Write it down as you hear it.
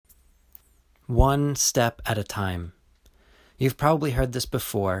One step at a time. You've probably heard this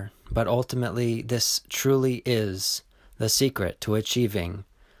before, but ultimately this truly is the secret to achieving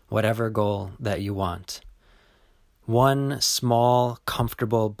whatever goal that you want. One small,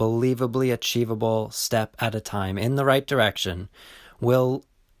 comfortable, believably achievable step at a time in the right direction will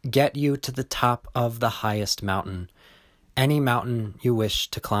get you to the top of the highest mountain, any mountain you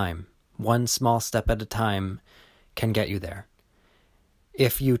wish to climb. One small step at a time can get you there.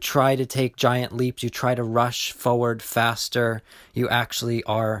 If you try to take giant leaps, you try to rush forward faster, you actually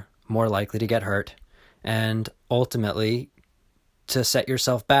are more likely to get hurt and ultimately to set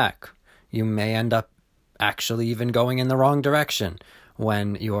yourself back. You may end up actually even going in the wrong direction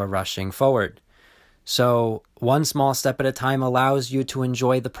when you're rushing forward. So one small step at a time allows you to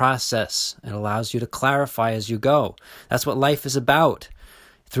enjoy the process. It allows you to clarify as you go. That's what life is about.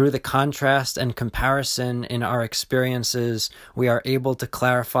 Through the contrast and comparison in our experiences, we are able to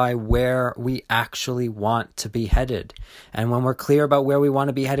clarify where we actually want to be headed. And when we're clear about where we want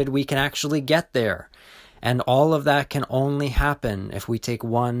to be headed, we can actually get there. And all of that can only happen if we take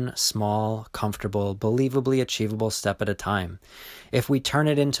one small, comfortable, believably achievable step at a time. If we turn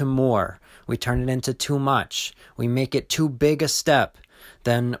it into more, we turn it into too much, we make it too big a step,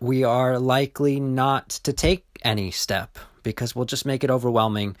 then we are likely not to take any step, because we'll just make it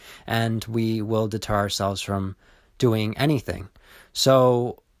overwhelming and we will deter ourselves from doing anything.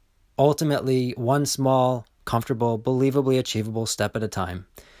 So ultimately, one small, comfortable, believably achievable step at a time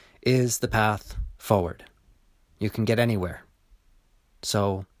is the path forward. You can get anywhere.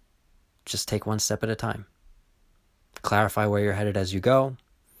 So just take one step at a time. Clarify where you're headed as you go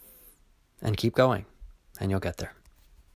and keep going, and you'll get there.